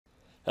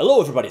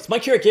Hello everybody, it's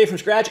Mike here at Game from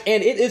Scratch,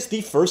 and it is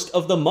the first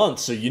of the month,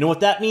 so you know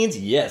what that means?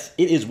 Yes,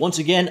 it is once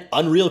again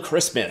Unreal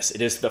Christmas.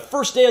 It is the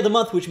first day of the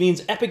month, which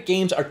means Epic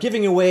Games are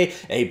giving away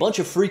a bunch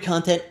of free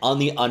content on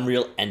the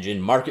Unreal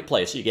Engine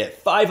Marketplace. You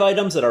get 5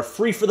 items that are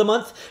free for the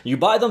month, you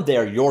buy them, they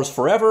are yours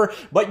forever,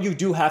 but you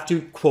do have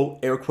to, quote,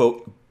 air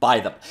quote, buy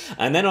them.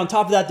 And then on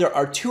top of that, there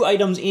are 2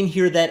 items in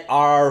here that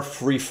are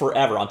free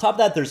forever. On top of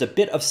that, there's a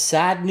bit of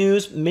sad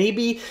news,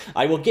 maybe.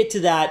 I will get to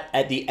that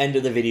at the end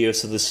of the video,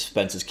 so the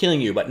suspense is killing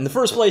you. But in the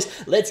first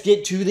place, let's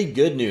get to the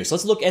good news.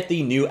 Let's look at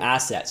the new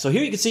assets. So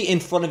here you can see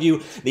in front of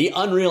you the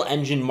Unreal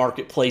Engine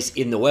Marketplace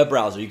in the web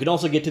browser. You can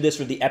also get to this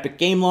with the Epic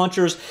Game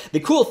Launchers. The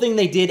cool thing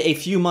they did a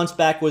few months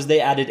back was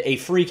they added a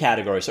free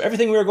category. So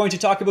everything we are going to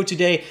talk about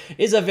today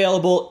is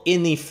available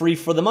in the free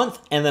for the month,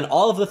 and then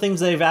all of the things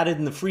they've added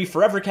in the free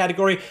forever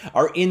category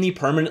are in the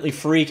permanently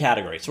free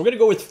category. So we're going to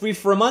go with free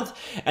for a month,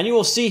 and you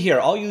will see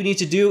here, all you need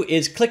to do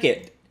is click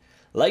it,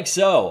 like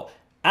so.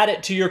 Add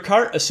it to your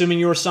cart, assuming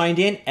you are signed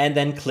in, and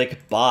then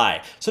click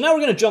buy. So now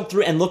we're going to jump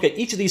through and look at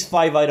each of these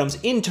 5 items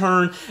in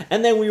turn,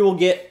 and then we will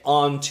get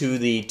on to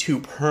the 2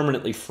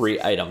 permanently free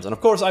items. And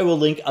of course, I will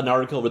link an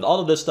article with all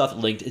of this stuff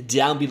linked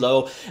down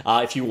below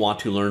if you want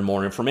to learn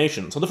more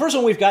information. So the first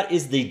one we've got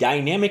is the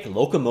Dynamic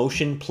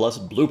Locomotion Plus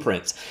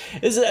Blueprints.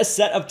 This is a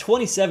set of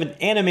 27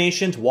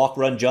 animations, walk,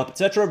 run, jump,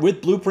 etc.,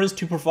 with blueprints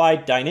to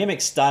provide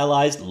dynamic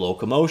stylized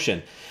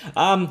locomotion.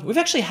 We've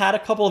actually had a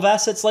couple of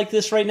assets like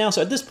this right now,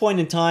 so at this point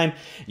in time,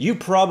 you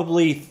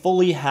probably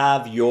fully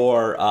have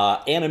your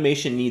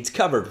animation needs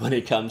covered when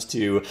it comes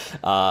to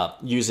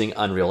using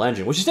Unreal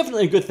Engine, which is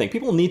definitely a good thing.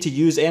 People need to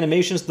use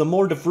animations. The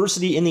more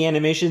diversity in the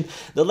animation,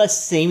 the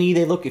less samey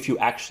they look if you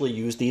actually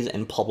use these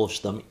and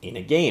publish them in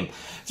a game.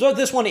 So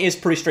this one is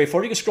pretty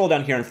straightforward. You can scroll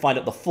down here and find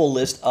out the full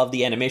list of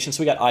the animations.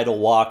 So we got idle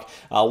walk,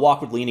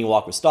 walk with leaning,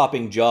 walk with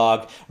stopping,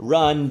 jog,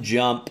 run,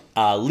 jump,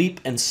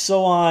 leap, and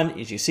so on.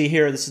 As you see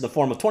here, this is the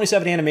form of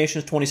 27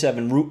 animations,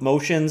 27 root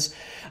motions.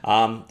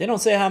 They don't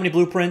say how many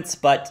blueprints,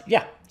 but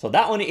yeah. So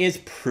that one is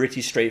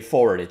pretty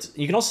straightforward.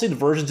 You can also see the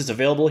versions it's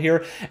available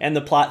here and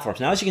the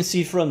platforms. Now, as you can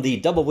see from the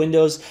double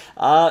windows,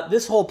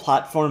 this whole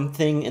platform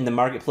thing in the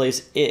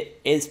marketplace, it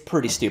is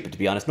pretty stupid, to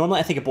be honest. Normally,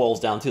 I think it boils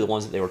down to the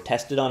ones that they were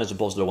tested on as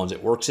opposed to the ones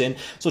it works in.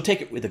 So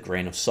take it with a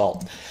grain of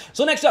salt.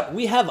 So next up,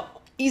 we have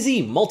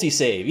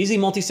EasyMultiSave.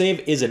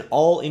 EasyMultiSave is an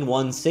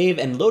all-in-one save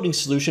and loading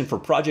solution for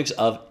projects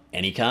of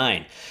any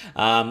kind.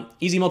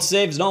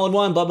 EasyMultiSave is an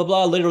all-in-one, blah, blah,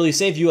 blah, literally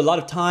saves you a lot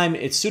of time.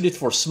 It's suited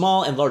for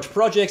small and large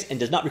projects and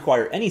does not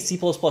require any C++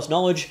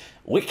 knowledge,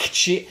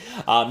 which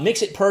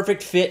makes it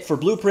perfect fit for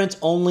blueprints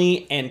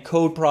only and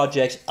code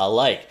projects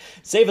alike.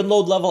 Save and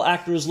load level,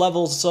 actors,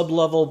 levels,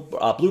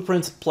 sub-level,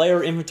 blueprints,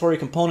 player inventory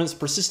components,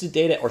 persistent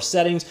data or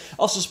settings.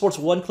 Also supports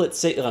one-click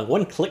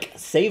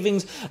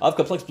savings of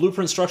complex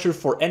blueprint structure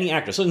for any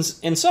actor. So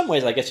in some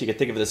ways, I guess you could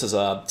think of this as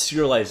a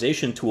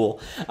serialization tool.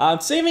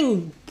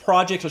 Saving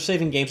projects or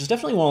saving games is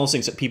definitely one of those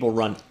things that people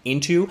run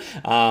into.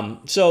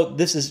 So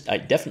this is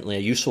definitely a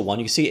useful one.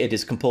 You can see it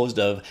is composed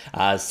of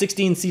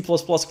 16 C++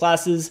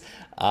 classes,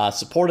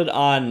 supported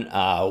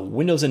on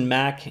Windows and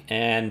Mac,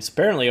 and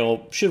apparently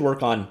it should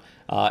work on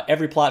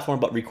every platform,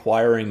 but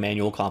requiring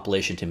manual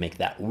compilation to make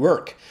that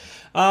work.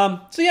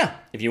 So yeah,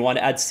 if you want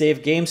to add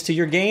save games to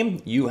your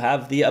game, you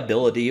have the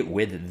ability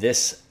with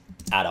this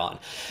add-on.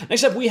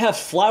 Next up, we have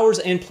Flowers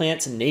and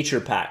Plants Nature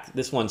Pack.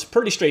 This one's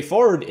pretty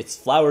straightforward. It's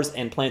Flowers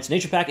and Plants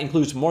Nature Pack.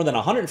 Includes more than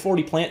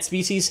 140 plant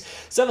species,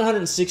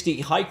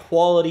 760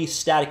 high-quality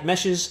static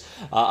meshes,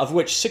 of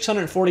which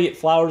 648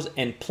 flowers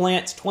and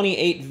plants,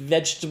 28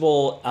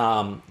 vegetable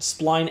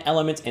spline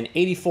elements, and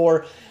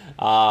 84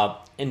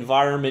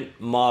 environment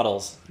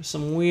models. There's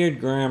some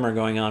weird grammar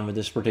going on with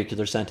this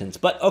particular sentence,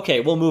 but okay,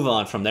 we'll move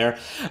on from there.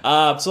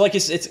 So like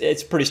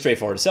it's pretty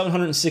straightforward.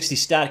 760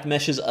 static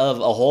meshes of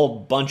a whole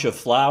bunch of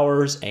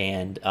flowers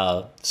and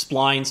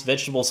splines,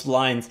 vegetable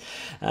splines,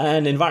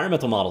 and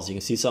environmental models. You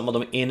can see some of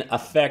them in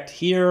effect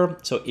here.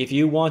 So if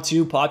you want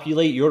to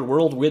populate your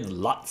world with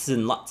lots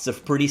and lots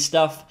of pretty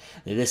stuff,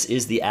 this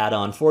is the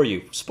add-on for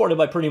you. Supported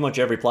by pretty much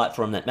every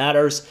platform that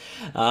matters.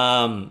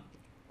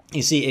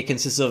 You see, it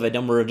consists of a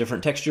number of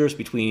different textures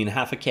between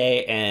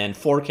 0.5K and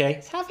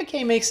 4K.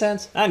 0.5K makes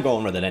sense. I'm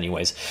going with it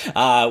anyways. We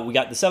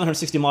got the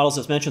 760 models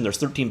as mentioned. There's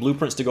 13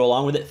 blueprints to go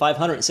along with it,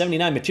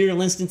 579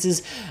 material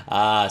instances,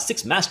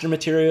 6 master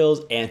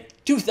materials, and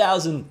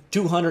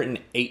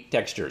 2,208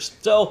 textures.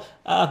 So,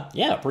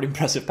 yeah, pretty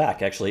impressive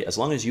pack, actually, as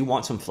long as you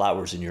want some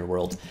flowers in your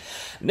world.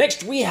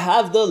 Next, we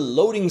have the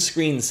loading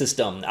screen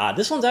system.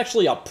 This one's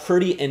actually a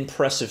pretty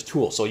impressive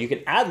tool. So you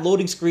can add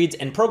loading screens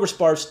and progress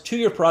bars to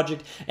your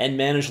project and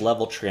manage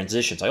level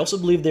transitions. I also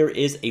believe there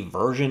is a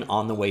version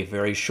on the way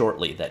very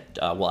shortly that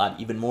will add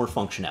even more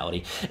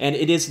functionality. And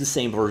it is the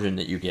same version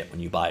that you get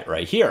when you buy it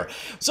right here.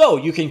 So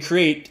you can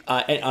create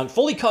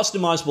fully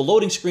customizable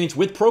loading screens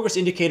with progress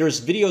indicators,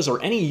 videos,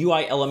 or any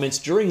UI elements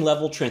during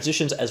level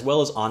transitions as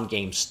well as on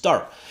game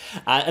start.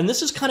 And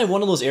this is kind of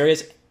one of those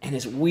areas And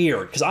it's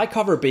weird because I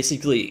cover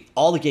basically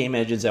all the game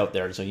engines out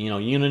there. So,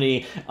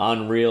 Unity,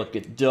 Unreal,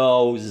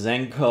 Godot,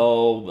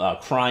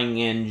 Zenko, Crying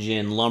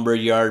Engine,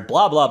 Lumberyard,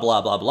 blah, blah,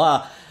 blah, blah,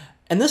 blah.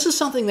 And this is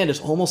something that is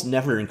almost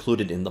never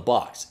included in the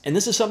box. And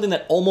this is something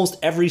that almost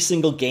every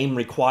single game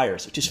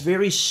requires, which is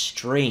very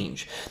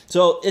strange.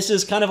 So this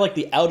is kind of like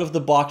the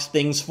out-of-the-box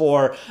things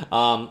for,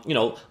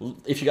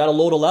 if you got to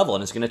load a level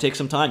and it's going to take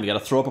some time, you got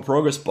to throw up a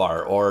progress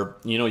bar, or,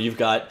 you've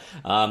got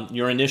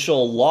your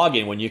initial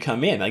login when you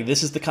come in. Like,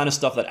 this is the kind of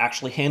stuff that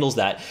actually handles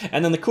that.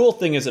 And then the cool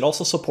thing is it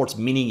also supports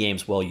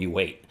mini-games while you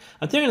wait.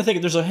 I'm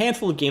thinking there's a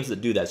handful of games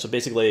that do that. So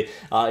basically,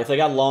 if they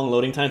got long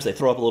loading times, they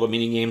throw up a little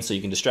mini game so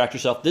you can distract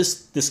yourself.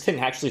 This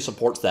thing actually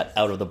supports that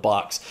out of the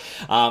box.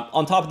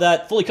 On top of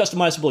that, fully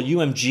customizable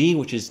UMG,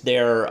 which is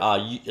their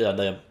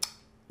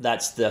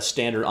that's the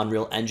standard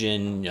Unreal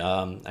Engine.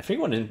 I forget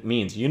what it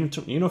means.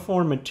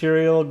 Uniform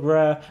Material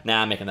Graph.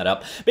 Nah, I'm making that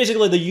up.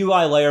 Basically, the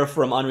UI layer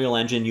from Unreal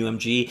Engine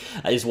UMG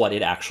is what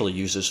it actually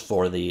uses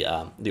for the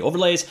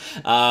overlays.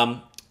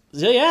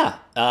 So yeah,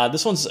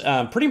 this one's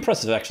pretty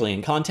impressive actually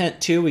in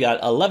content too. We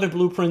got 11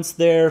 blueprints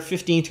there,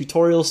 15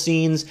 tutorial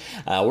scenes,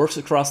 works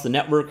across the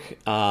network.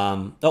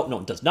 Oh no,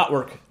 it does not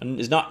work,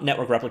 is not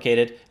network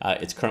replicated.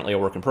 It's currently a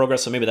work in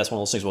progress, so maybe that's one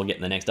of those things we'll get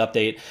in the next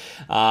update.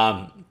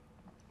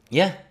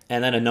 Yeah,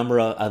 and then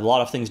a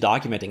lot of things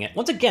documenting it.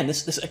 Once again,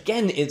 this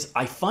again is,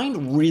 I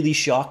find really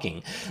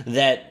shocking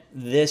that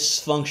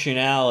this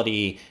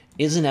functionality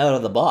isn't out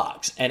of the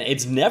box, and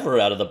it's never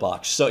out of the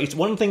box. So it's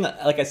one thing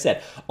that, like I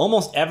said,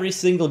 almost every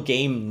single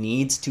game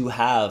needs to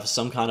have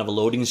some kind of a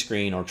loading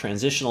screen or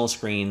transitional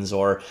screens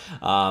or,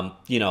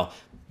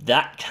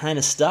 that kind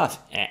of stuff,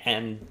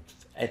 and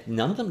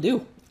none of them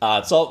do.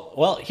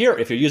 Well, here,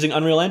 if you're using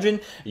Unreal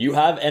Engine, you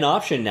have an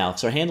option now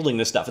for handling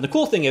this stuff. And the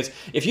cool thing is,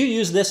 if you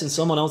use this and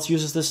someone else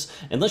uses this,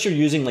 unless you're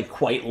using like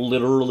quite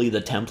literally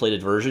the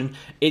templated version,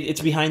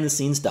 it's behind the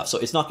scenes stuff. So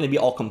it's not going to be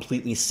all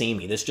completely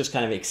samey. This just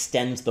kind of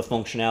extends the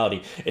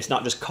functionality. It's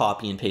not just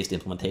copy and paste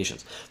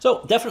implementations.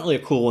 So definitely a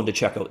cool one to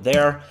check out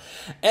there.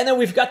 And then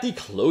we've got the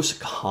Close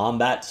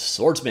Combat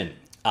Swordsman.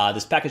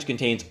 This package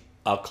contains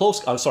a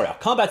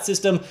combat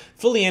system,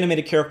 fully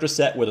animated character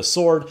set with a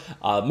sword,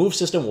 move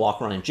system, walk,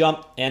 run, and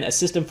jump, and a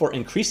system for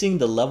increasing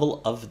the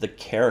level of the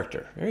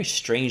character. Very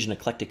strange and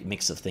eclectic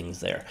mix of things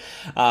there.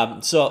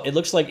 So it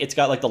looks like it's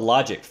got like the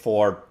logic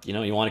for, you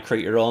want to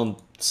create your own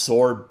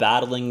sword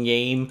battling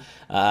game.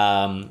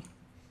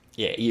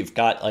 Yeah, you've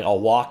got like a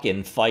walk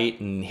and fight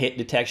and hit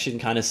detection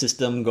kind of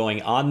system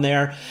going on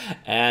there,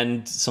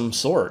 and some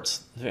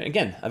swords.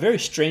 Again, a very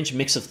strange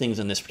mix of things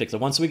in this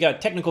particular one. So we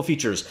got technical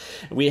features.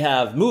 We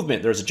have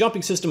movement. There's a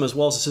jumping system as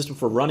well as a system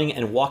for running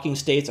and walking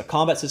states. A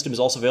combat system is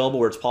also available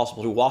where it's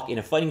possible to walk in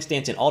a fighting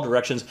stance in all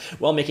directions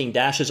while making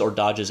dashes or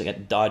dodging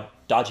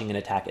an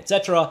attack,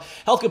 etc.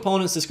 Health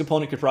components. This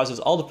component comprises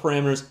all the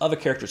parameters of a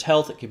character's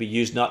health. It can be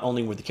used not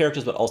only with the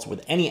characters but also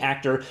with any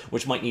actor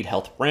which might need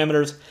health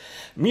parameters.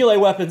 Melee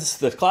weapons.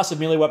 The class of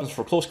melee weapons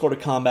for close quarter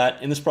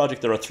combat. In this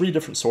project, there are 3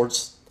 different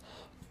swords.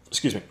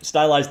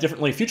 Stylized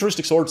differently.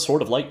 Futuristic sword,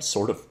 sword of light,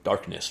 sword of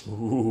darkness.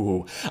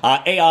 Ooh.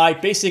 AI,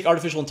 basic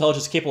artificial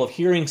intelligence capable of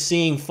hearing,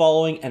 seeing,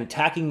 following, and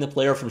attacking the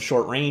player from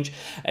short range.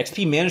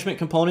 XP management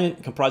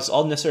component comprises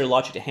all necessary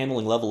logic to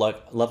handling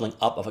leveling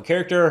up of a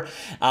character.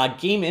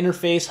 Game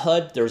interface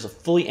HUD, there's a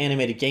fully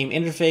animated game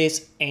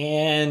interface,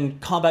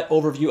 and combat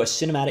overview, a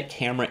cinematic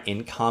camera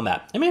in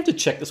combat. I may have to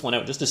check this one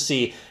out just to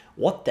see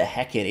what the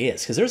heck it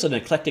is, because there's an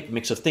eclectic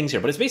mix of things here,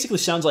 but it basically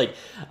sounds like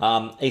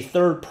a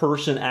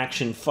third-person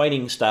action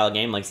fighting style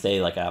game, like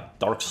say like a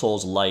Dark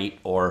Souls Light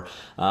or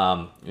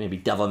maybe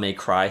Devil May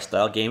Cry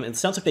style game. It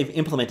sounds like they've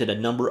implemented a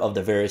number of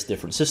the various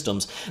different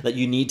systems that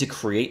you need to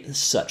create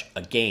such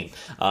a game,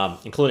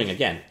 including,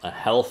 again,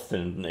 health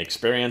and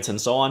experience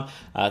and so on.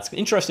 It's an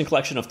interesting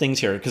collection of things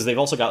here, because they've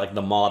also got like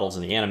the models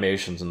and the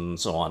animations and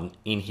so on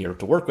in here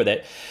to work with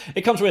it.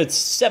 It comes with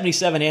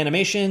 77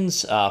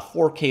 animations,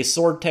 4K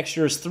sword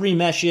textures, 3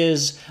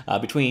 meshes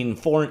between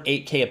 4 and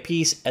 8K a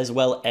piece, as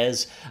well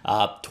as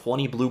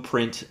 20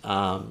 blueprints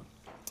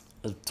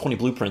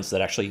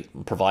that actually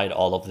provide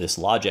all of this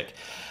logic.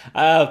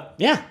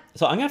 Yeah,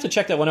 so I'm gonna have to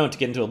check that one out to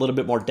get into a little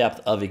bit more depth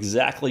of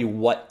exactly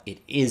what it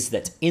is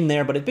that's in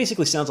there, but it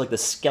basically sounds like the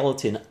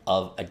skeleton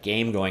of a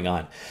game going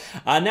on.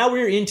 Now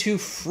we're into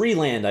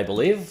Freeland, I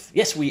believe.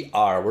 Yes, we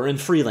are. We're in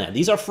Freeland.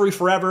 These are free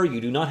forever.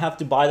 You do not have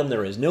to buy them.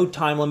 There is no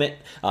time limit.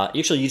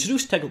 Actually, you do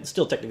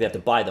still technically have to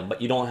buy them,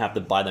 but you don't have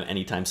to buy them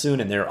anytime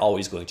soon, and they're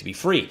always going to be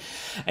free.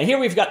 And here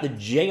we've got the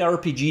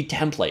JRPG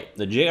Template.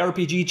 The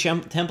JRPG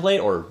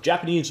Template, or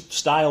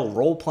Japanese-style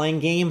role-playing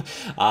game,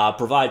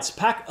 provides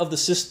pack of the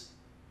system.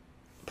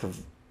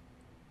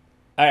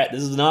 Alright,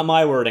 this is not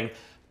my wording.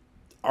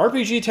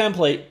 RPG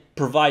Template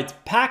provides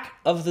pack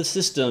of the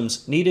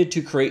systems needed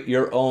to create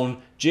your own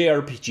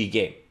JRPG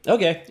game.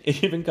 Okay,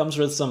 it even comes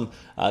with some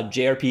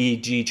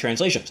JRPG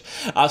translations.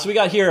 So we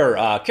got here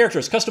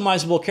characters,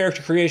 customizable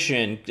character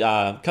creation,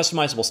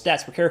 customizable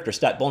stats per character,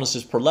 stat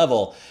bonuses per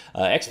level,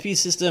 XP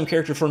system,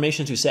 character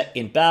formation to set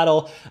in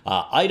battle,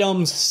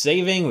 items,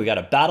 saving, we got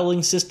a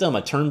battling system,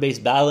 a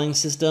turn-based battling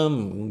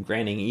system,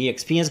 granting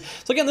EXPs.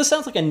 So again, this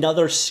sounds like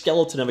another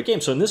skeleton of a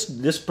game. So in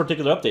this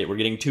particular update, we're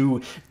getting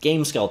 2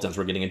 game skeletons.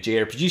 We're getting a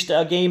JRPG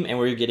style game, and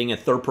we're getting a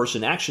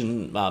third-person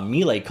action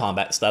melee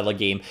combat style of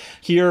game.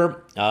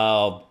 Here,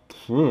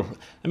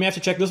 I may have to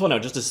check this one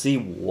out just to see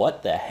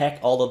what the heck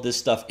all of this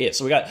stuff is.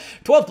 So we got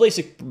 12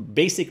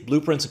 basic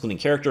blueprints, including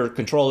character,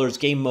 controllers,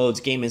 game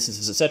modes, game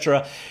instances,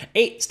 etc.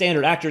 8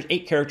 standard actors,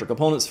 8 character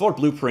components, 4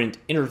 blueprint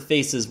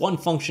interfaces, 1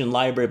 function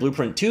library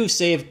blueprint, 2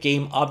 save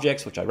game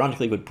objects, which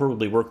ironically would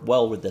probably work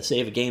well with the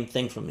save game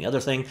thing from the other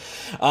thing.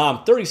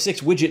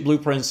 36 widget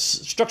blueprints,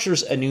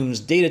 structures,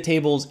 enums, data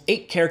tables,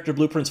 8 character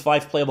blueprints,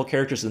 5 playable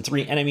characters, and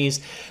 3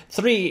 enemies,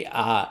 3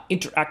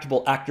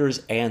 interactable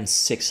actors, and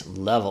 6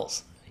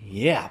 levels.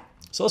 Yeah.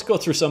 So let's go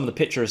through some of the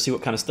pictures, see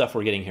what kind of stuff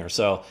we're getting here.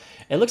 So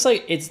it looks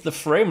like it's the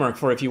framework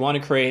for if you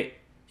want to create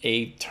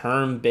a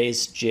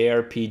turn-based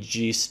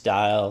JRPG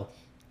style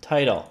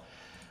title.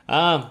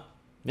 Yeah,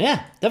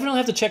 definitely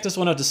have to check this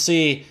one out to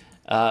see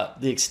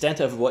the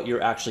extent of what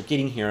you're actually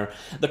getting here.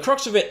 The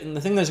crux of it, and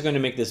the thing that's going to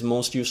make this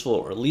most useful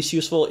or least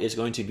useful, is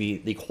going to be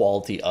the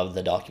quality of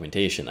the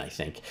documentation, I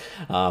think.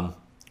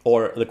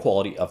 Or the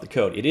quality of the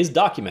code. It is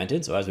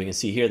documented, so as we can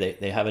see here,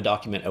 they have a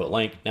document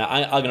outline. Now,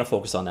 I'm going to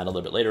focus on that a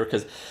little bit later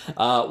because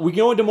we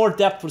go into more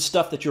depth with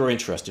stuff that you're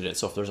interested in.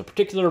 So if there's a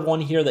particular one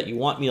here that you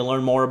want me to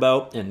learn more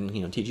about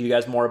and teach you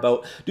guys more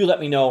about, do let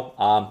me know.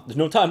 There's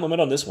no time limit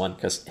on this one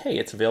because, hey,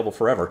 it's available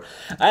forever.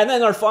 And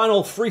then our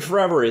final free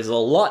forever is a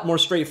lot more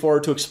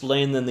straightforward to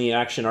explain than the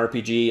action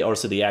RPG, or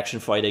so the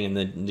action fighting in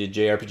the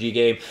JRPG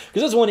game,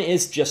 because this one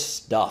is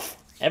just stuff.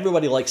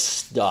 Everybody likes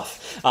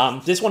stuff.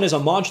 This one is a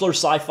Modular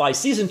Sci-Fi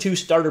Season 2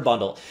 Starter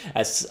Bundle.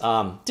 As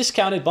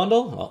discounted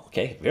bundle, well,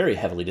 okay, very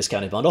heavily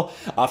discounted bundle.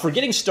 For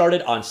getting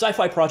started on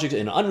sci-fi projects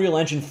in Unreal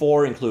Engine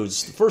 4,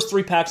 includes the first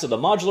 3 packs of the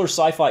Modular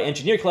Sci-Fi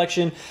Engineer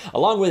Collection,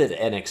 along with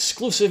an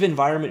exclusive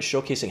environment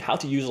showcasing how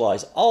to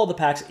utilize all the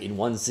packs in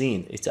one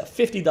scene. It's a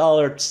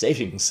 $50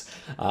 savings.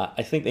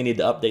 I think they need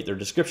to update their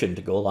description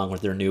to go along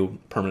with their new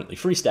permanently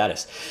free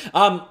status.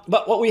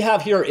 But what we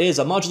have here is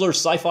a Modular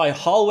Sci-Fi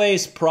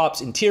hallways, props,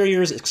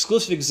 interiors,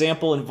 exclusive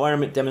example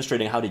environment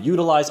demonstrating how to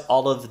utilize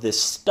all of this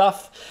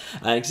stuff,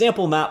 an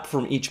example map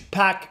from each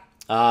pack,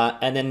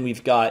 and then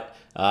we've got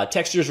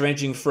textures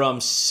ranging from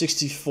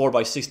 64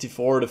 by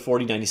 64 to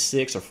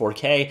 4096 or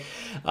 4K.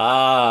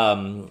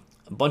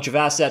 A bunch of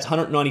assets,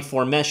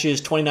 194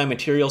 meshes, 29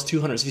 materials,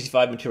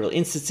 265 material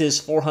instances,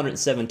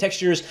 407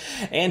 textures,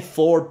 and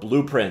 4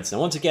 blueprints. And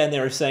once again, they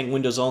were saying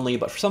Windows only,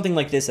 but for something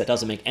like this, that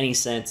doesn't make any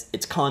sense.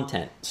 It's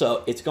content,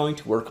 so it's going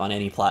to work on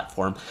any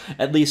platform,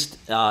 at least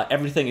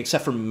everything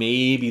except for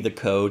maybe the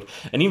code.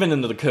 And even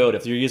in the code,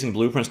 if you're using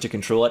blueprints to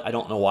control it, I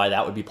don't know why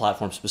that would be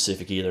platform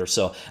specific either.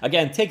 So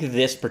again, take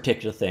this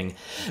particular thing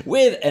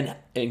with an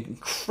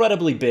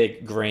incredibly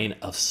big grain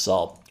of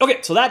salt. Okay,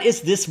 so that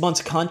is this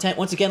month's content.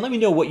 Once again, let me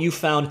know what you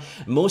found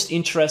most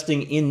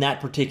interesting in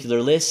that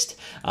particular list.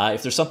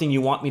 If there's something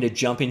you want me to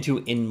jump into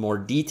in more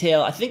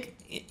detail, I think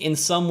in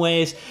some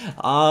ways,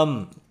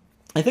 I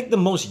think the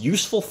most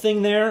useful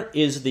thing there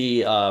is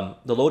the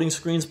loading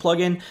screens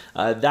plugin.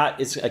 That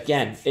is,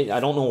 again, I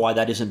don't know why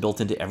that isn't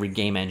built into every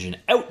game engine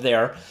out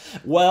there.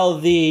 Well,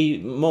 the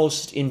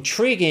most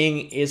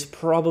intriguing is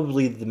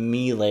probably the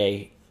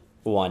Melee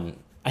one,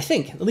 I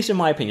think, at least in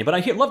my opinion. But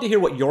I'd love to hear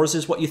what yours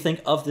is, what you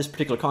think of this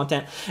particular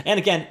content. And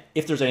again,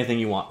 if there's anything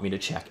you want me to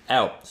check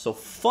out. So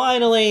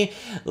finally,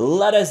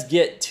 let us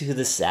get to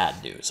the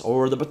sad news,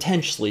 or the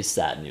potentially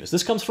sad news.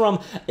 This comes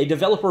from a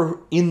developer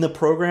in the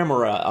program,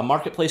 or a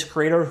marketplace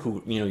creator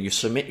who, you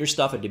submit your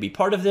stuff and to be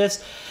part of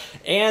this.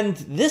 And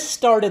this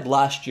started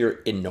last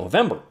year in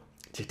November.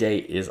 Today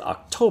is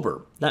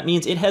October. That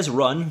means it has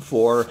run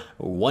for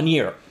 1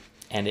 year.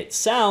 And it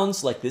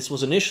sounds like this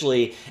was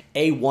initially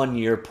a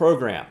 1-year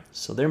program,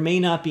 so there may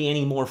not be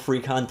any more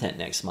free content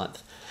next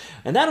month.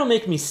 And that'll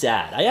make me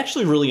sad. I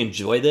actually really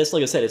enjoy this.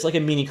 Like I said, it's like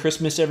a mini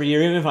Christmas every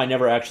year, even if I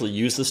never actually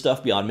use the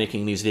stuff beyond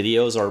making these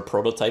videos or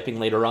prototyping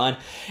later on.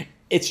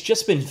 It's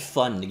just been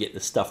fun to get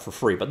this stuff for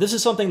free. But this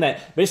is something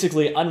that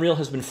basically Unreal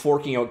has been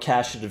forking out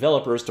cash to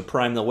developers to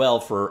prime the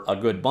well for a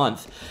good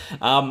month.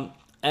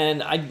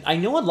 And I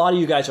know a lot of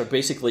you guys are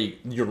basically,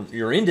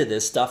 you're into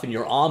this stuff and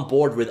you're on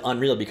board with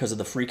Unreal because of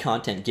the free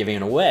content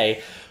giving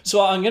away.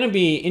 So I'm going to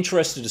be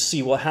interested to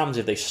see what happens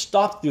if they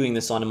stop doing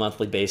this on a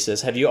monthly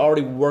basis. Have you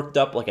already worked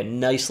up like a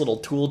nice little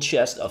tool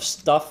chest of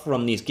stuff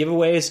from these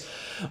giveaways?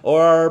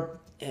 Or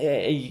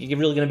you're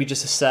really going to be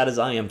just as sad as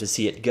I am to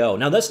see it go.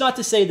 Now, that's not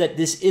to say that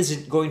this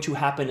isn't going to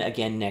happen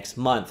again next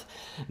month,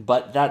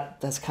 but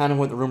that's kind of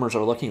what the rumors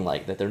are looking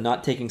like, that they're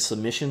not taking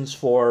submissions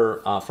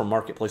for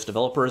marketplace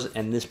developers,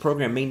 and this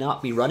program may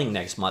not be running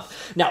next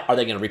month. Now, are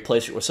they going to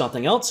replace it with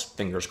something else?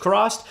 Fingers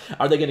crossed.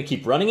 Are they going to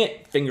keep running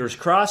it? Fingers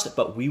crossed,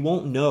 but we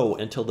won't know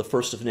until the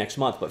 1st of next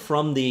month. But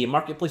from the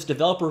marketplace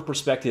developer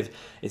perspective,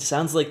 it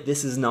sounds like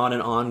this is not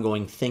an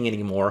ongoing thing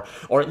anymore,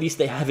 or at least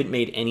they haven't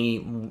made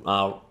any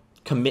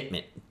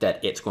commitment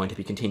that it's going to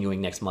be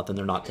continuing next month, and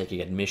they're not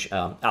taking admission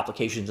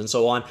applications and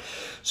so on.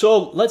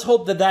 So let's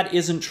hope that that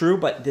isn't true,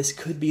 but this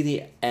could be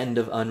the end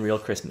of Unreal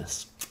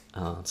Christmas.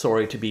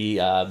 Sorry to be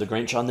the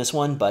Grinch on this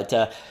one,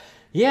 but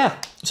yeah.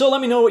 So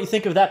let me know what you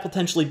think of that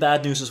potentially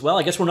bad news as well.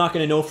 I guess we're not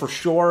going to know for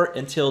sure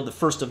until the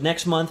 1st of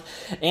next month.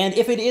 And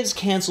if it is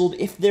canceled,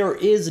 if there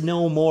is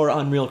no more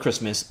Unreal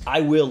Christmas,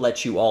 I will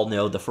let you all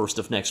know the 1st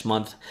of next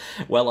month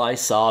while I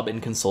sob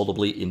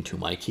inconsolably into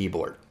my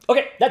keyboard.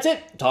 Okay, that's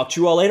it. Talk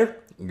to you all later.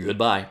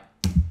 Goodbye.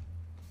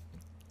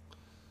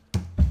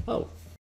 Oh.